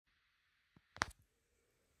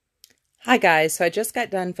Hi guys, so I just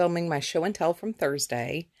got done filming my show and tell from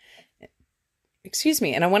Thursday. Excuse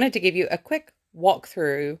me, and I wanted to give you a quick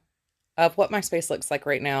walkthrough of what my space looks like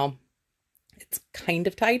right now. It's kind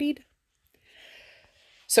of tidied.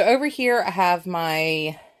 So over here I have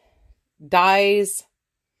my dies.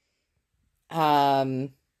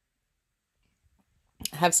 I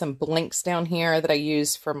have some blinks down here that I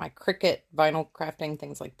use for my Cricut vinyl crafting,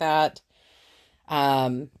 things like that.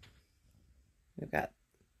 We've got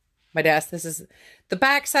my desk. This is the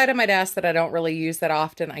back side of my desk that I don't really use that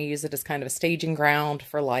often. I use it as kind of a staging ground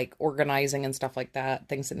for like organizing and stuff like that,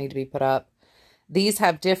 things that need to be put up. These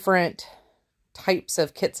have different types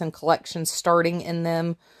of kits and collections starting in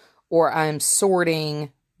them, or I'm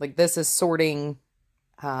sorting, like this is sorting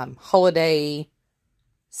holiday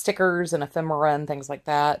stickers and ephemera and things like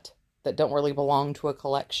that that don't really belong to a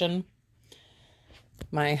collection.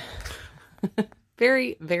 My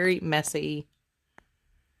very, very messy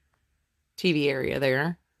TV area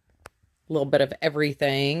there. A little bit of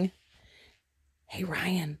everything. Hey,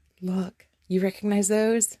 Ryan, look. You recognize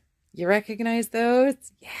those? You recognize those?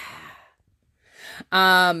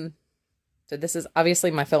 Yeah. So this is obviously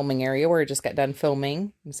my filming area where I just got done filming.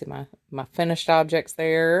 You can see my finished objects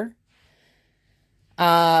there.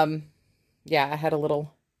 Yeah, I had a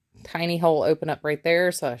little tiny hole open up right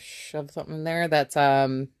there, so I shoved something in there. That's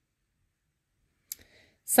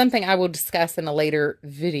something I will discuss in a later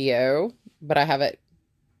video, but I have it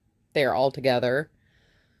there all together.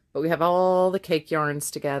 But we have all the cake yarns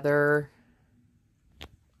together.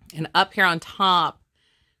 And up here on top,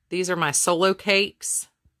 these are my solo cakes.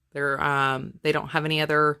 They're they don't have any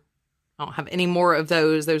other, I don't have any more of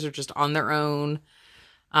those. Those are just on their own.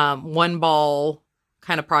 One ball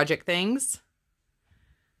kind of project things.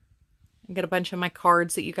 I got a bunch of my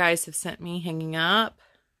cards that you guys have sent me hanging up.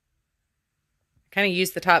 Kind of use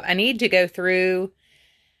the top. I need to go through,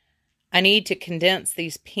 I need to condense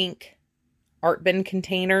these pink art bin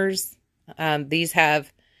containers. These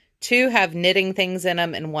have, two have knitting things in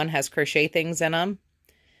them and one has crochet things in them.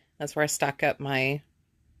 That's where I stock up my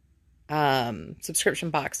subscription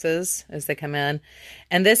boxes as they come in.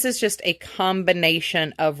 And this is just a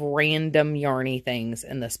combination of random yarny things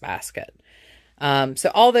in this basket.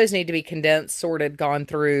 So all those need to be condensed, sorted, gone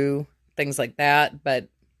through, things like that, but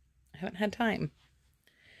I haven't had time.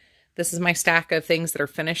 This is my stack of things that are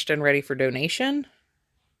finished and ready for donation.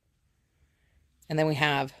 And then we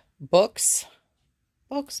have books,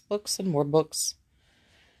 and more books.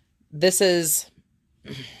 This is,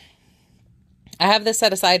 I have this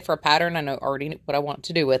set aside for a pattern. I know already what I want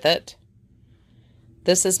to do with it.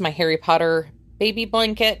 This is my Harry Potter baby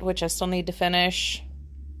blanket, which I still need to finish.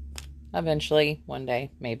 Eventually, one day,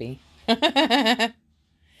 maybe.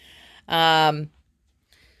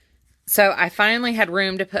 So I finally had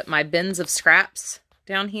room to put my bins of scraps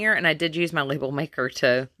down here, and I did use my label maker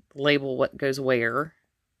to label what goes where.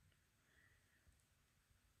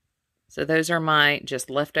 So those are my just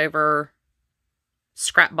leftover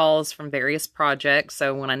scrap balls from various projects.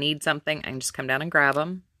 So when I need something, I can just come down and grab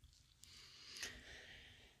them.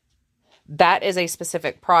 That is a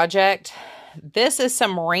specific project. This is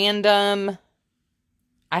some random,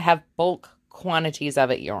 I have bulk quantities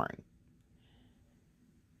of it yarn.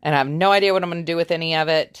 And I have no idea what I'm going to do with any of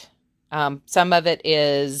it. Some of it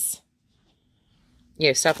is, you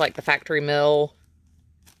know, stuff like the factory millins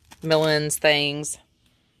things.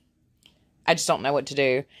 I just don't know what to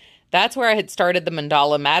do. That's where I had started the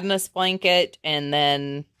Mandala Madness blanket and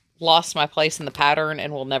then lost my place in the pattern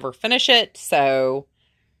and will never finish it. So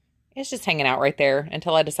it's just hanging out right there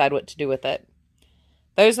until I decide what to do with it.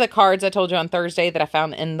 Those are the cards I told you on Thursday that I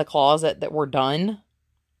found in the closet that were done.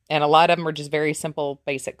 And a lot of them are just very simple,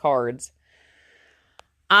 basic cards.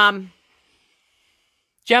 Jumbo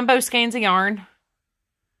skeins of yarn.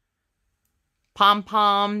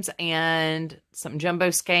 Pom-poms and some jumbo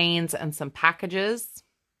skeins and some packages.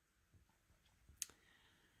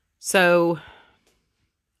 So,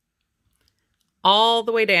 all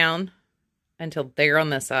the way down until there on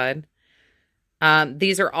this side.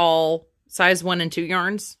 These are all size 1 and 2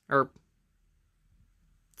 yarns, or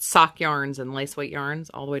sock yarns and lace weight yarns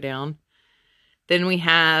all the way down. Then we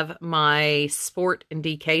have my sport and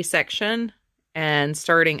DK section, and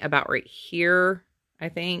starting about right here, I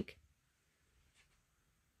think,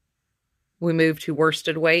 we move to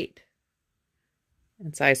worsted weight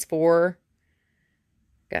and size 4.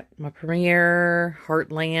 Got my Premier,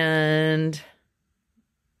 Heartland.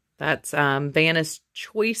 That's Vanna's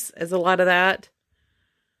Choice is a lot of that.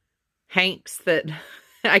 Hanks that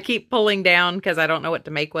I keep pulling down because I don't know what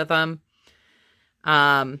to make with them.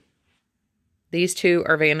 These two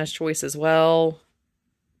are Vanna's Choice as well.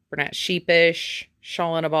 Bernat Sheepish,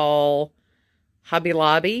 Shawl in a Ball, Hobby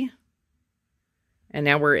Lobby. And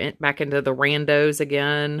now we're back into the randos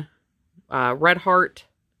again. Red Heart,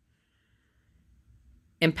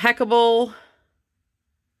 Impeccable,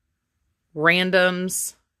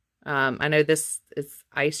 Randoms. I know this is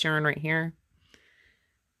ice yarn right here.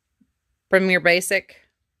 Premier Basic.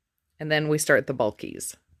 And then we start the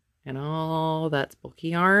bulkies. And all that's bulky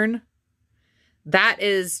yarn. That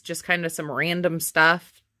is just kind of some random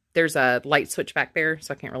stuff. There's a light switch back there,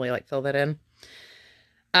 so I can't really like fill that in.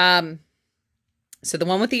 So the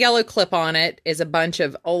one with the yellow clip on it is a bunch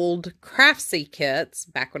of old Craftsy kits,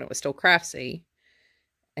 back when it was still Craftsy.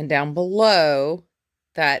 And down below,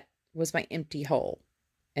 that was my empty hole.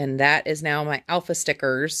 And that is now my alpha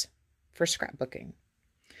stickers for scrapbooking.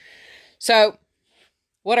 So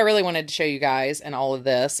what I really wanted to show you guys in all of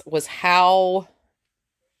this was how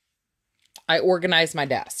I organize my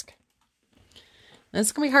desk. And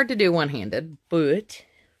it's going to be hard to do one-handed, but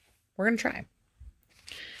we're going to try.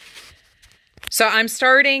 So I'm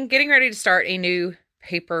getting ready to start a new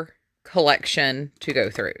paper collection to go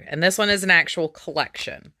through. And this one is an actual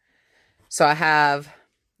collection. So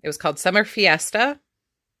it was called Summer Fiesta.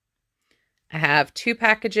 I have 2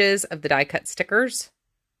 packages of the die cut stickers.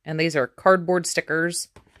 And these are cardboard stickers.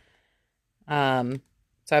 So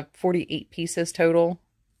I have 48 pieces total.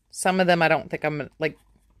 Some of them I don't think I'm like,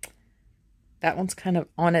 that one's kind of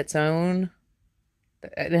on its own.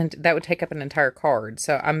 And that would take up an entire card.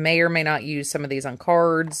 So I may or may not use some of these on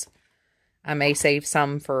cards. I may save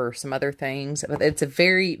some for some other things. But it's a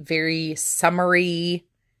very, very summery,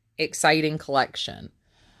 exciting collection.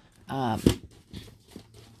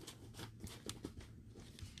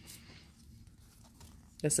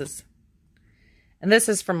 This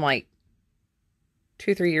is from like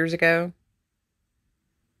 2-3 years ago.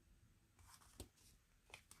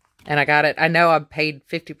 And I got it. I know I paid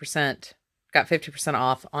 50%. Got 50%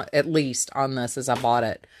 off at least on this as I bought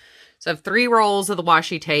it. So I have 3 rolls of the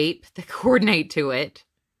washi tape that coordinate to it.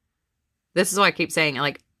 This is why I keep saying,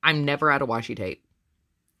 like, I'm never out of washi tape.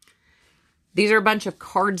 These are a bunch of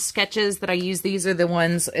card sketches that I use. These are the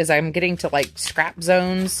ones as I'm getting to like scrap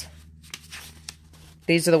zones.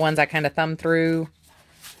 These are the ones I kind of thumb through.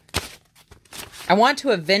 I want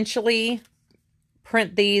to eventually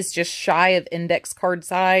print these just shy of index card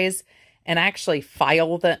size and actually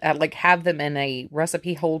file them, like have them in a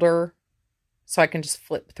recipe holder so I can just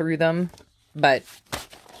flip through them. But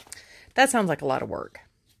that sounds like a lot of work.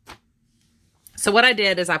 So what I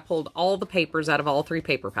did is I pulled all the papers out of all 3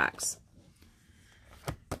 paper packs.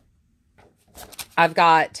 I've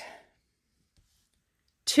got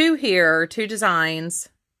 2 here, 2 designs.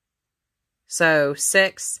 So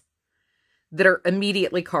 6 that are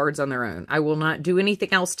immediately cards on their own. I will not do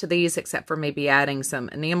anything else to these except for maybe adding some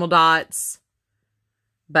enamel dots.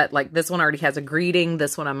 But like this one already has a greeting.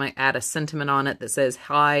 This one I might add a sentiment on it that says,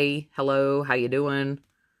 hi, hello, how you doing?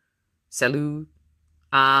 Salut.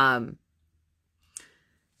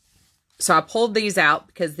 So I pulled these out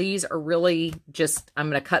because these are really just, I'm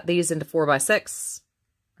going to cut these into 4x6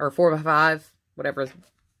 or 4x5, whatever,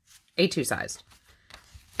 A2 sized,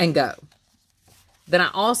 and go. Then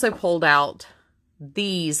I also pulled out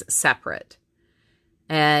these separate.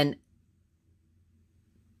 And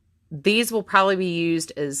these will probably be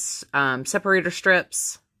used as separator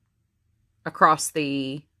strips across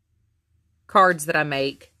the cards that I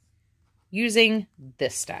make using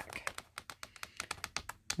this stack.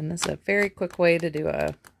 And this is a very quick way to do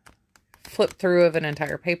a flip through of an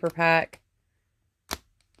entire paper pack.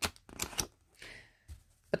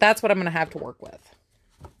 But that's what I'm going to have to work with.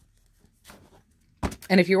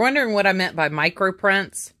 And if you're wondering what I meant by micro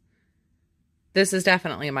prints, this is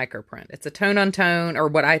definitely a micro print. It's a tone on tone, or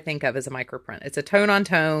what I think of as a micro print. It's a tone on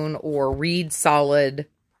tone or read solid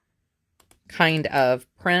kind of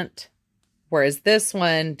print. Whereas this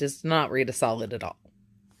one does not read a solid at all.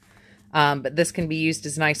 But this can be used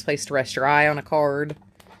as a nice place to rest your eye on a card.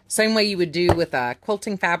 Same way you would do with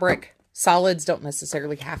quilting fabric. Solids don't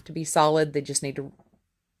necessarily have to be solid. They just need to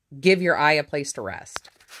give your eye a place to rest.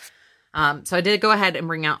 So I did go ahead and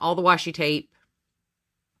bring out all the washi tape.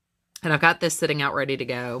 And I've got this sitting out ready to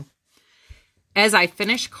go. As I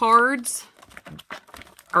finish cards,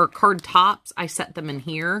 or card tops, I set them in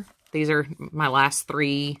here. These are my last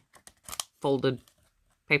 3 folded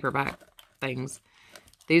paperback things.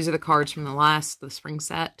 These are the cards from the spring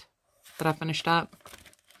set that I finished up.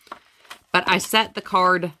 But I set the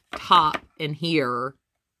card top in here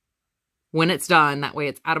when it's done. That way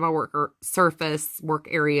it's out of my work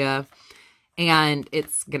area, and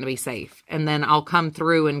it's going to be safe. And then I'll come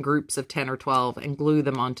through in groups of 10 or 12 and glue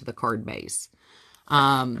them onto the card base.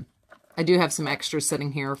 I do have some extras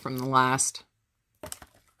sitting here from the last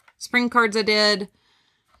spring cards I did.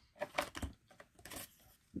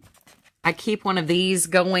 I keep one of these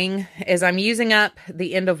going as I'm using up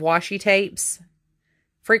the end of washi tapes.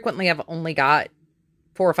 Frequently, I've only got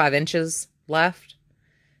 4 or 5 inches left.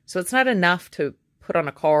 So it's not enough to put on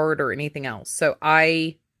a card or anything else. So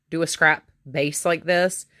I do a scrap base like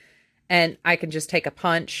this, and I can just take a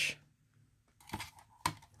punch,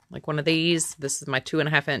 like one of these. This is my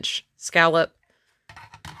 2.5 inch scallop,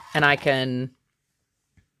 and I can,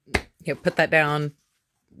 you know, put that down,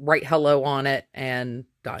 write hello on it, and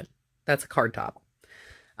done. That's a card top.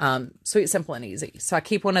 Sweet, simple, and easy. So I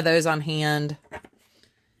keep one of those on hand.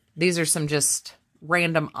 These are some just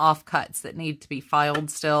random offcuts that need to be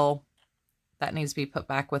filed still. That needs to be put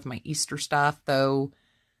back with my Easter stuff, though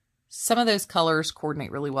some of those colors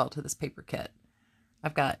coordinate really well to this paper kit.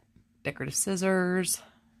 I've got decorative scissors.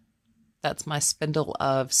 That's my spindle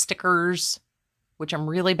of stickers, which I'm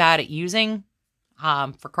really bad at using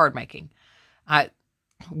for card making.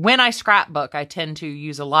 When I scrapbook, I tend to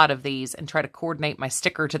use a lot of these and try to coordinate my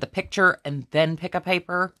sticker to the picture and then pick a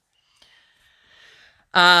paper.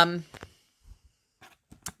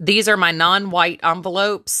 These are my non-white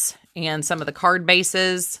envelopes and some of the card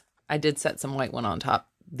bases. I did set some white one on top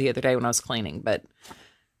the other day when I was cleaning, but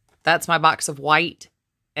that's my box of white.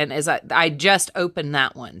 And as I just opened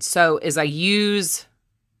that one. So as I use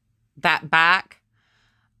that back,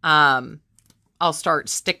 I'll start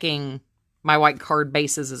sticking my white card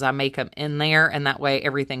bases as I make them in there. And that way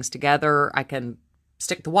everything's together. I can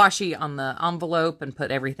stick the washi on the envelope and put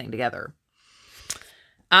everything together.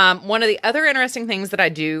 One of the other interesting things that I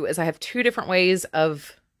do is I have 2 different ways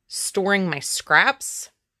of storing my scraps.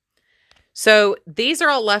 So these are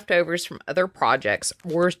all leftovers from other projects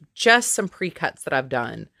or just some pre-cuts that I've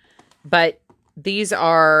done. But these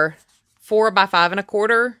are 4 by 5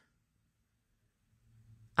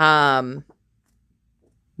 1/4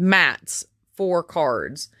 mats for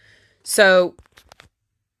cards. So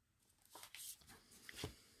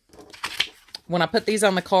when I put these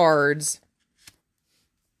on the cards,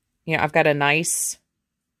 you know, I've got a nice,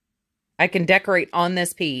 I can decorate on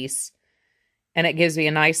this piece and it gives me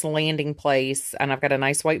a nice landing place, and I've got a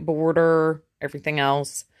nice white border, everything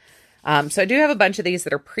else. So I do have a bunch of these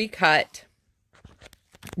that are pre-cut,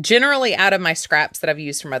 generally out of my scraps that I've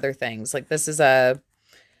used from other things. Like this is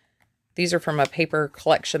these are from a paper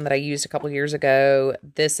collection that I used a couple years ago.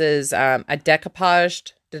 This is a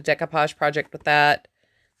decoupage, the decoupage project with that.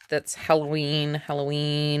 That's Halloween.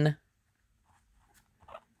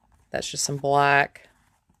 That's just some black.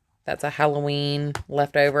 That's a Halloween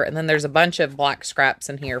leftover. And then there's a bunch of black scraps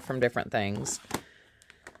in here from different things.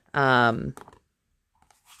 That's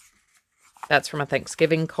from a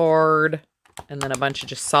Thanksgiving card. And then a bunch of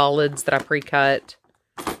just solids that I pre-cut.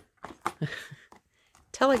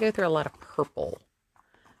 Till I go through a lot of purple.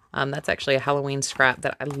 That's actually a Halloween scrap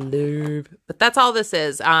that I love. But that's all this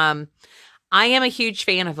is. I am a huge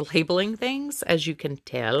fan of labeling things, as you can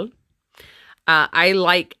tell.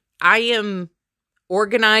 I am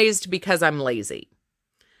organized because I'm lazy.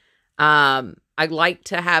 I like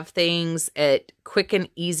to have things at quick and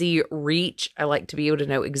easy reach. I like to be able to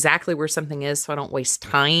know exactly where something is so I don't waste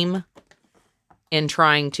time in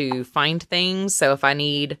trying to find things. So if I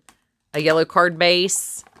need a yellow card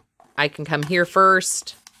base, I can come here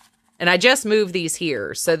first. And I just moved these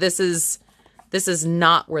here. So this is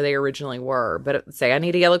not where they originally were. But say I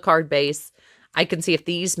need a yellow card base. I can see if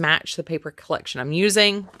these match the paper collection I'm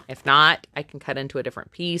using. If not, I can cut into a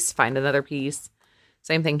different piece, find another piece.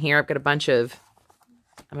 Same thing here. I've got a bunch of,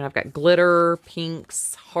 I've got glitter,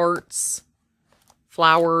 pinks, hearts,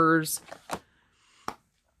 flowers.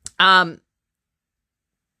 So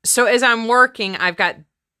as I'm working, I've got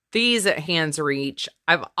these at hand's reach.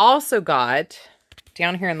 I've also got,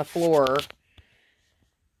 down here on the floor,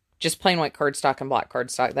 just plain white cardstock and black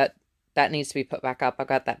cardstock. That needs to be put back up. I've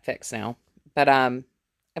got that fixed now. But I've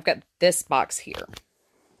got this box here.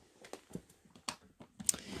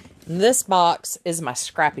 And this box is my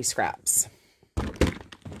scrappy scraps.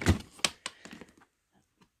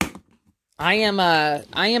 I am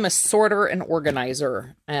a sorter and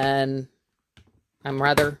organizer, and I'm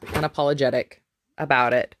rather unapologetic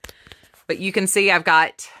about it. But you can see I've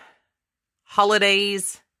got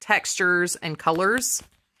holidays, textures, and colors.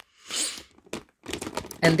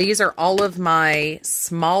 And these are all of my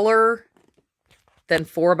smaller than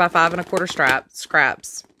 4 by 5 1/4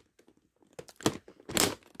 scraps.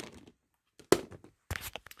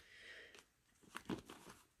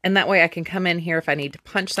 And that way I can come in here if I need to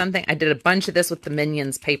punch something. I did a bunch of this with the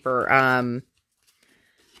Minions paper.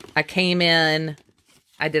 I came in,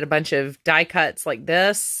 I did a bunch of die cuts like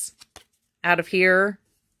this. out of here.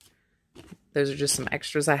 Those are just some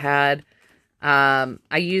extras I had.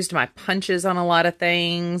 I used my punches on a lot of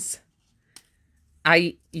things.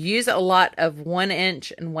 I use a lot of 1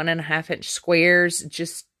 inch and 1.5 inch squares.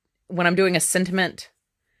 Just when I'm doing a sentiment,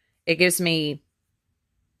 it gives me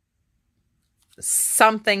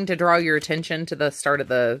something to draw your attention to the start of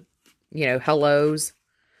the, you know, hellos.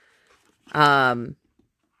 But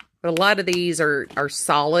a lot of these are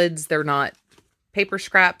solids. They're not paper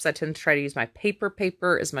scraps. I tend to try to use my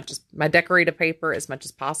paper as much as my decorative paper as much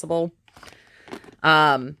as possible.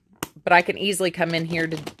 But I can easily come in here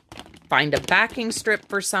to find a backing strip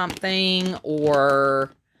for something,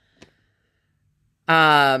 or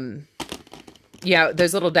yeah,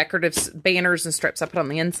 those little decorative banners and strips I put on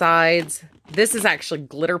the insides. This is actually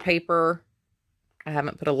glitter paper. I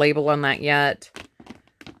haven't put a label on that yet.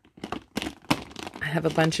 I have a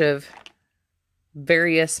bunch of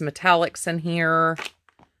various metallics in here.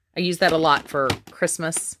 I use that a lot for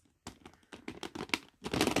Christmas.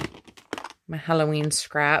 My Halloween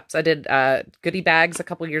scraps. I did goodie bags a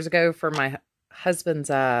couple years ago for my husband's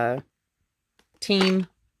team.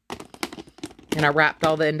 And I wrapped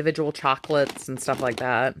all the individual chocolates and stuff like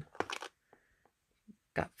that.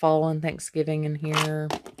 Got fall and Thanksgiving in here.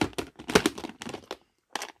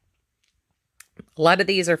 A lot of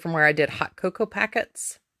these are from where I did hot cocoa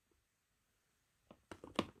packets.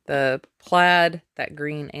 The plaid, that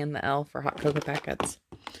green, and the elf for hot cocoa packets.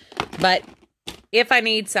 But if I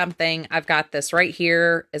need something, I've got this right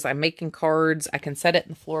here. As I'm making cards, I can set it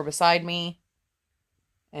in the floor beside me.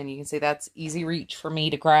 And you can see that's easy reach for me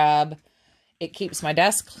to grab. It keeps my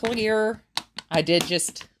desk clear. I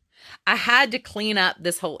had to clean up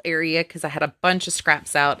this whole area because I had a bunch of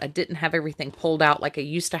scraps out. I didn't have everything pulled out like I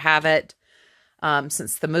used to have it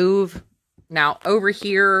since the move. Now, over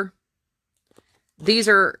here, these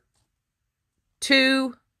are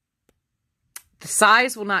two. The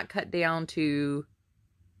size will not cut down to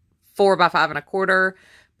 4 by 5 1/4,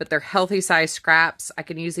 but they're healthy size scraps. I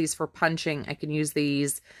can use these for punching. I can use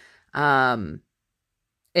these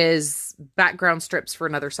as background strips for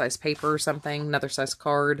another size paper or something, another size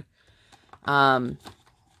card.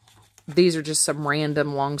 These are just some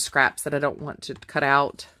random long scraps that I don't want to cut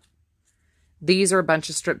out. These are a bunch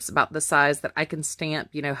of strips about the size that I can stamp,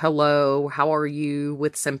 you know, hello, how are you,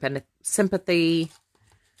 with sympathy.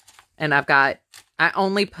 And I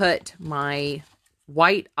only put my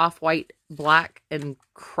white, off-white, black, and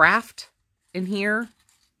craft in here.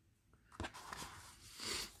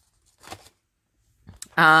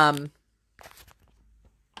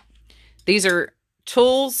 These are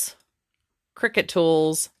tools, Cricut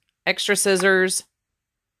tools, extra scissors,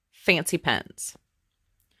 fancy pens.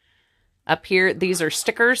 Up here, these are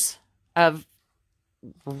stickers of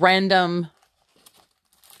random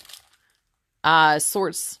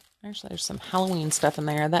sorts. Actually, there's some Halloween stuff in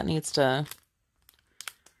there. That needs to...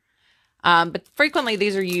 but frequently,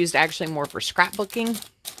 these are used actually more for scrapbooking.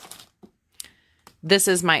 This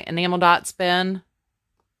is my enamel dots bin.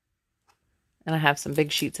 And I have some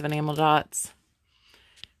big sheets of enamel dots.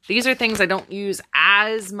 These are things I don't use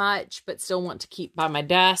as much, but still want to keep by my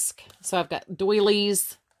desk. So I've got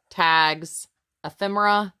doilies, tags,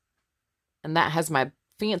 ephemera, and that has my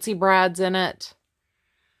fancy brads in it.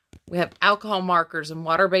 We have alcohol markers and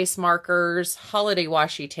water-based markers, holiday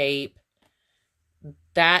washi tape.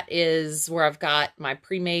 That is where I've got my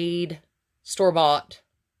pre-made, store-bought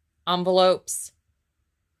envelopes,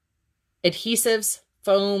 adhesives,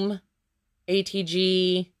 foam,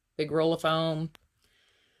 ATG, big roll of foam.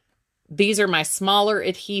 These are my smaller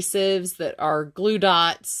adhesives that are glue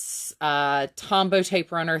dots, Tombow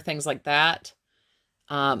tape runner, things like that.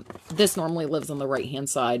 This normally lives on the right-hand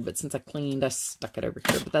side, but since I cleaned, I stuck it over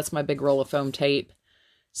here. But that's my big roll of foam tape.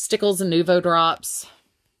 Stickles and Nuvo drops.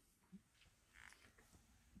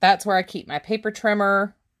 That's where I keep my paper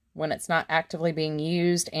trimmer when it's not actively being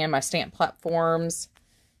used, and my stamp platforms.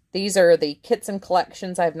 These are the kits and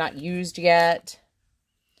collections I have not used yet.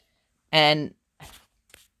 And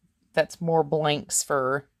that's more blanks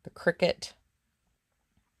for the Cricut.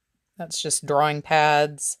 That's just drawing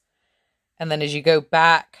pads. And then as you go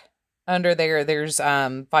back under there, there's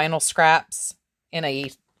vinyl scraps in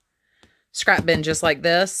a scrap bin just like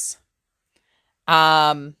this.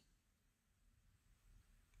 But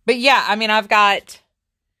yeah, I mean, I've got,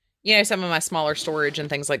 you know, some of my smaller storage and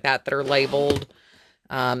things like that that are labeled.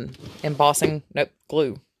 Embossing, nope,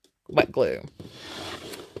 glue, wet glue.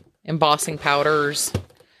 Embossing powders.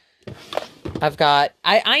 I've got,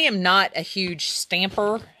 I am not a huge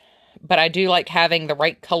stamper, but I do like having the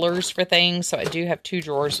right colors for things. So I do have 2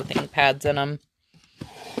 drawers with ink pads in them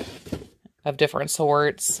of different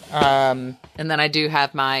sorts. And then I do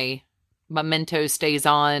have my Memento Stays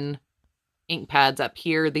On ink pads up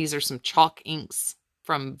here. These are some chalk inks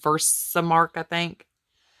from Versamark, I think.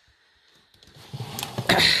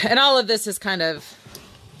 And all of this is kind of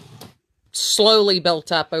slowly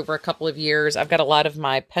built up over a couple of years. I've got a lot of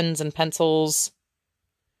my pens and pencils.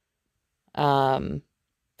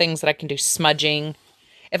 Things that I can do smudging.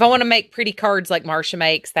 If I want to make pretty cards like Marcia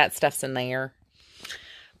makes, that stuff's in there.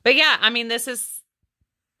 But yeah, I mean, this is,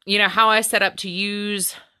 you know, how I set up to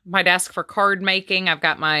use my desk for card making. I've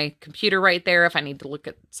got my computer right there if I need to look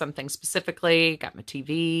at something specifically. Got my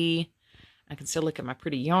TV. I can still look at my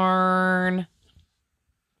pretty yarn.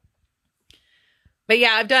 But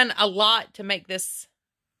yeah, I've done a lot to make this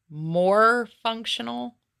more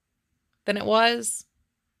functional than it was.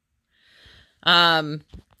 And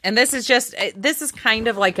this is kind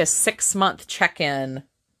of like a 6-month check-in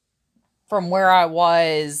from where I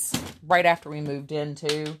was right after we moved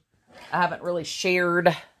into. I haven't really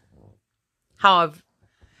shared how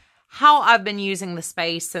I've been using the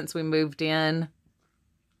space since we moved in,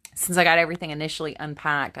 since I got everything initially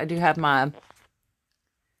unpacked. I do have my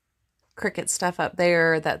Cricut stuff up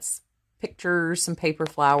there. That's pictures, some paper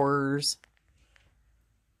flowers,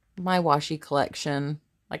 my washi collection.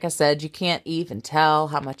 Like I said, you can't even tell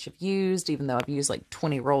how much I've used, even though I've used like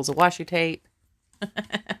 20 rolls of washi tape.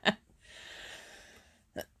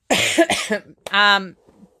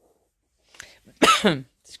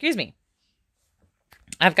 Excuse me.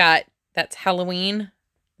 I've got, that's Halloween.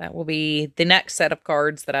 That will be the next set of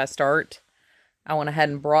cards that I start. I went ahead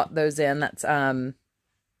and brought those in. That's, I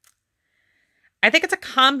think it's a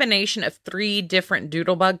combination of 3 different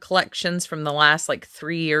Doodlebug collections from the last like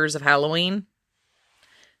 3 years of Halloween.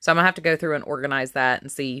 So I'm going to have to go through and organize that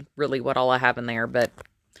and see really what all I have in there. But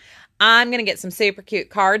I'm going to get some super cute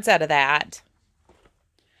cards out of that.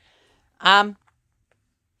 Yeah.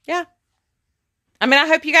 I mean, I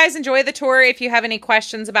hope you guys enjoy the tour. If you have any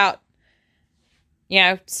questions about, you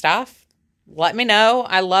know, stuff, let me know.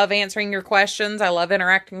 I love answering your questions. I love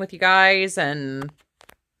interacting with you guys and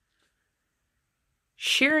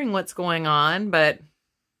sharing what's going on. But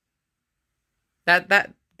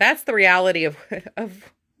that's the reality of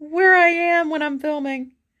where I am when I'm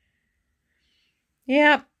filming.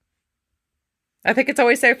 Yeah. I think it's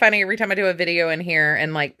always so funny every time I do a video in here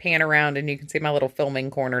and like pan around and you can see my little filming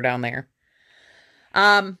corner down there.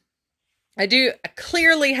 I do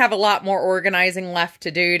clearly have a lot more organizing left to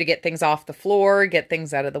do to get things off the floor, get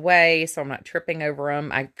things out of the way so I'm not tripping over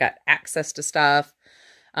them. I've got access to stuff.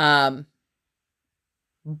 But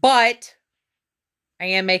I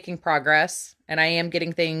am making progress and I am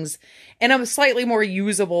getting things in a slightly more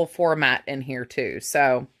usable format in here too.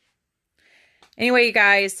 So anyway, you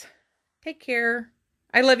guys, take care.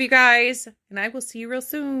 I love you guys and I will see you real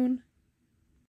soon.